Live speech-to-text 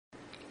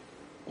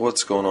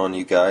What's going on,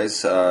 you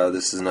guys?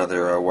 This is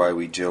another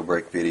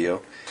WhyWeJailbreak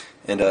video,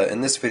 and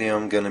in this video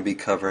I'm going to be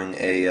covering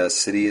a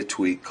Cydia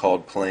tweak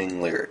called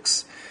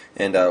PlayingLyrics.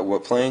 And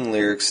what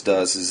PlayingLyrics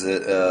does is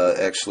it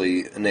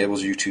actually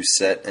enables you to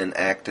set an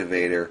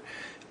activator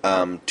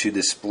to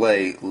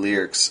display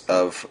lyrics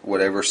of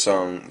whatever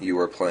song you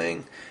are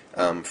playing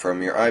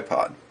from your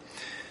iPod.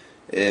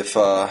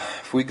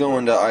 If we go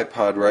into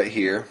iPod right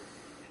here,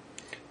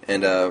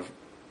 and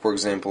for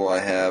example I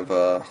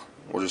have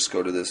we'll just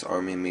go to this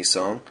Army of Me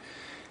song,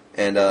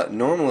 and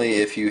normally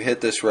if you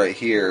hit this right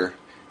here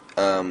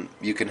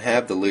you can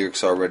have the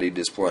lyrics already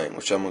displaying,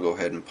 which I'm going to go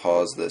ahead and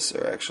pause this,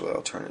 or actually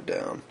I'll turn it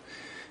down.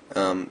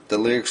 The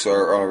lyrics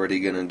are already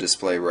going to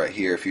display right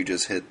here. If you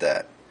just hit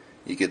that,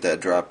 you get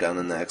that drop down,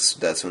 and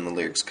that's when the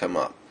lyrics come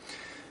up.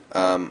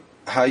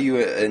 How you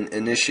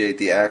initiate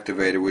the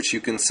activator, which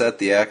you can set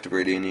the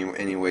activator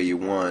any way you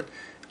want.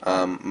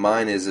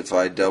 Mine is if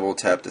I double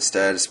tap the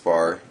status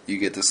bar, you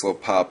get this little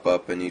pop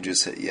up and you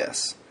just hit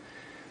yes.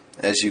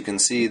 As you can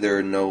see, there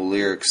are no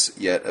lyrics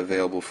yet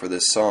available for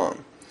this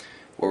song.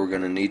 What we're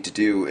going to need to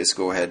do is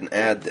go ahead and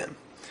add them.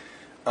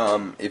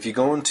 If you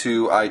go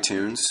into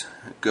iTunes,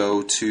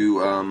 go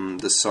to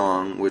the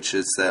song, which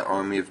is that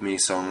Army of Me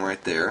song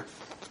right there.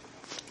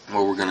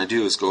 What we're going to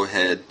do is go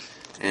ahead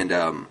and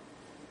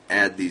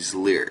add these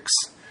lyrics.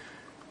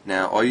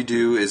 Now all you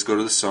do is go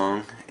to the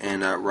song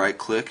and right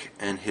click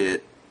and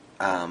hit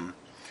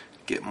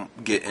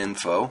get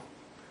info,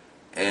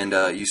 and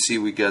you see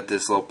we got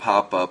this little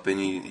pop up,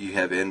 and you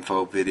have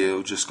info,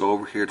 video. Just go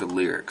over here to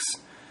lyrics.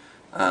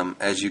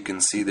 As you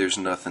can see, there's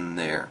nothing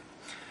there.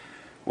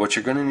 What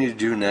you're going to need to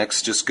do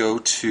next, just go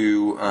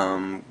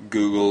to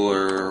Google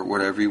or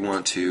whatever you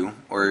want to,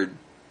 or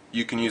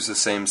you can use the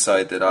same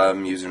site that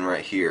I'm using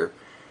right here.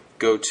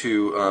 Go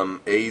to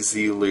AZ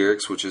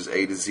Lyrics, which is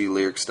A to Z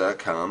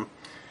Lyrics.com.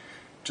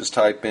 Just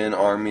type in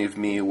Army of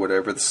Me,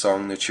 whatever the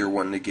song that you're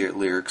wanting to get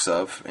lyrics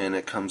of, and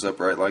it comes up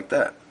right like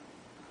that.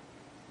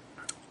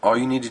 All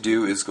you need to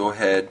do is go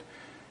ahead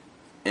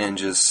and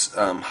just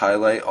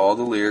highlight all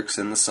the lyrics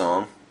in the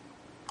song,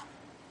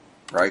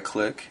 right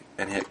click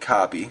and hit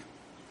copy,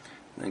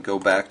 then go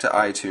back to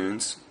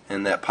iTunes,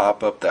 and that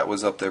pop-up that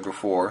was up there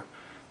before,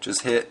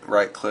 just hit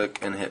right click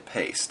and hit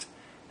paste.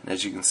 And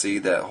as you can see,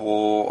 that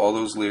all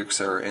those lyrics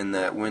are in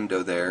that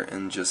window there,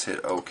 and just hit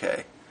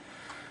OK.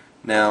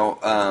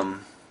 Now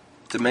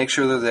to make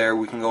sure they're there,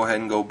 we can go ahead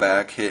and go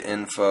back, hit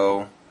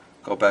info,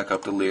 go back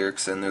up to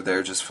lyrics, and they're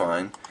there just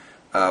fine.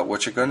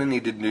 What you're going to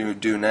need to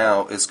do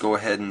now is go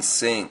ahead and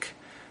sync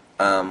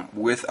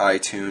with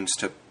iTunes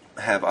to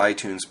have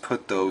iTunes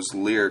put those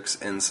lyrics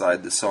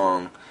inside the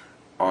song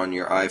on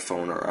your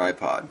iPhone or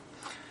iPod.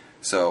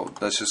 So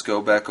let's just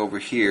go back over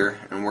here,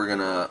 and we're going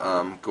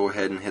to go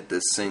ahead and hit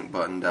this sync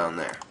button down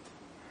there.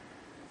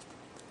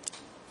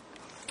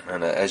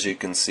 And as you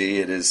can see,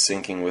 it is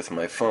syncing with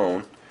my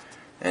phone.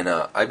 And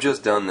I've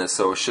just done this,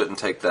 so it shouldn't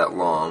take that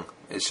long.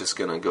 It's just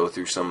going to go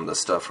through some of the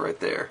stuff right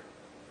there.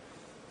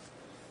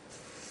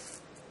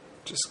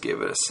 Just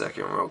give it a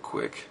second real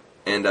quick.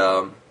 And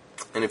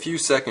in a few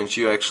seconds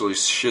you actually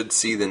should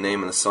see the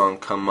name of the song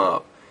come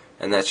up.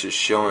 And that's just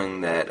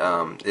showing that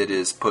it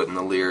is putting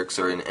the lyrics,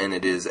 and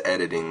it is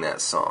editing that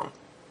song.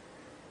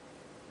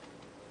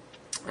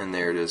 And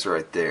there it is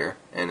right there.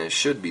 And it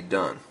should be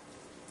done.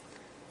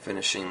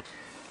 Finishing.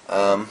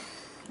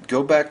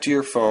 Go back to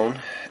your phone,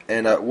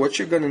 and what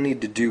you're going to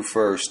need to do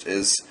first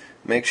is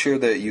make sure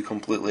that you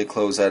completely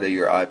close out of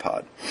your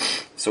iPod.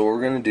 So what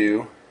we're going to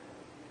do,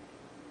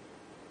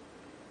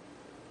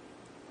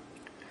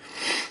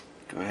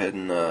 go ahead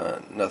and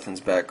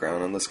nothing's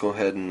background, and let's go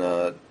ahead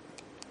and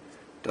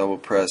double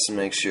press and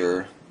make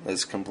sure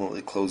it's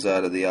completely closed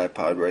out of the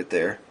iPod right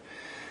there.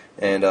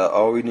 And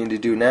all we need to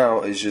do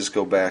now is just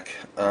go back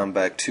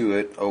to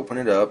it, open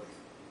it up,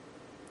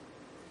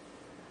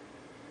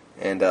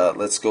 and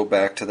let's go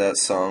back to that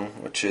song,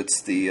 which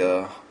it's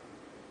the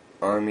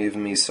Army of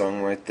Me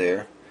song right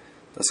there.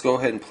 Let's go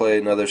ahead and play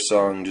another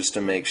song just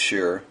to make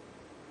sure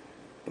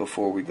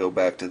before we go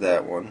back to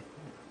that one.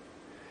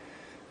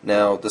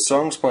 Now the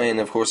song's playing.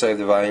 Of course I have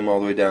the volume all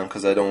the way down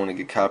because I don't want to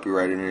get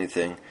copyrighted or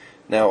anything.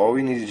 Now all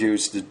we need to do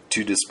is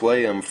to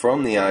display them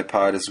from the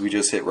iPod is we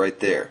just hit right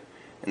there.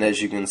 And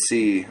as you can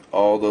see,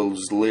 all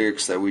those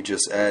lyrics that we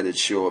just added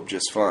show up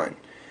just fine.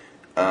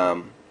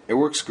 It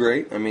works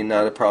great. I mean,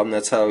 not a problem.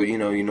 That's how you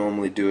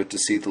normally do it, to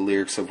see the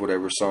lyrics of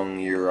whatever song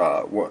you're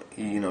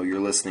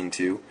listening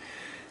to.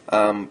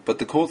 But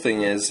the cool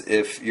thing is,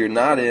 if you're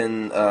not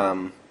in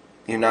the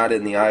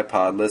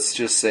iPod, let's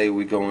just say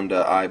we go into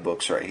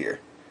iBooks right here.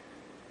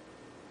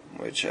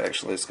 Which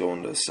actually, let's go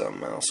into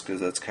something else because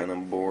that's kind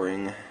of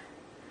boring.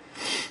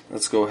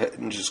 Let's go ahead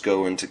and just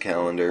go into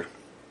Calendar.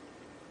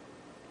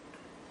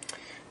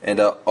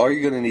 And all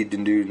you're going to need to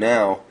do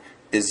now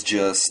is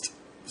just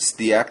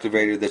the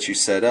activator that you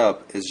set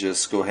up is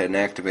just go ahead and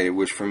activate it,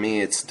 which for me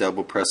it's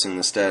double pressing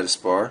the status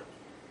bar,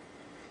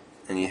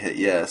 and you hit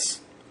yes,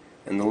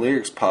 and the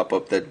lyrics pop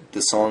up that the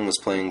song was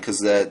playing, because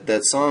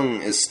that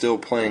song is still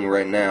playing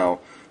right now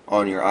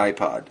on your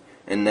iPod,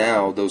 and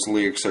now those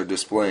lyrics are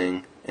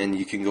displaying and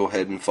you can go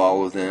ahead and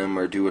follow them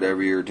or do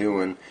whatever you're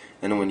doing.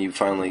 And when you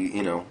finally,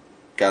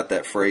 got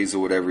that phrase or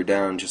whatever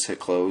down, just hit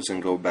close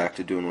and go back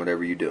to doing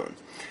whatever you're doing.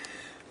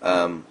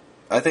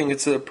 I think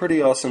it's a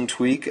pretty awesome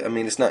tweak. I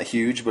mean, it's not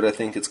huge, but I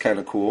think it's kind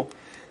of cool.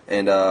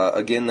 And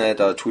again,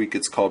 that tweak,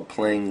 it's called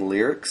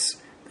PlayingLyrics,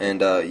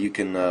 and you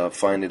can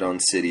find it on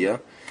Cydia.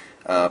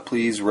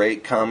 Please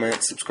rate,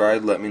 comment,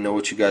 subscribe, let me know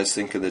what you guys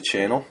think of the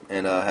channel,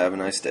 and have a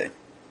nice day.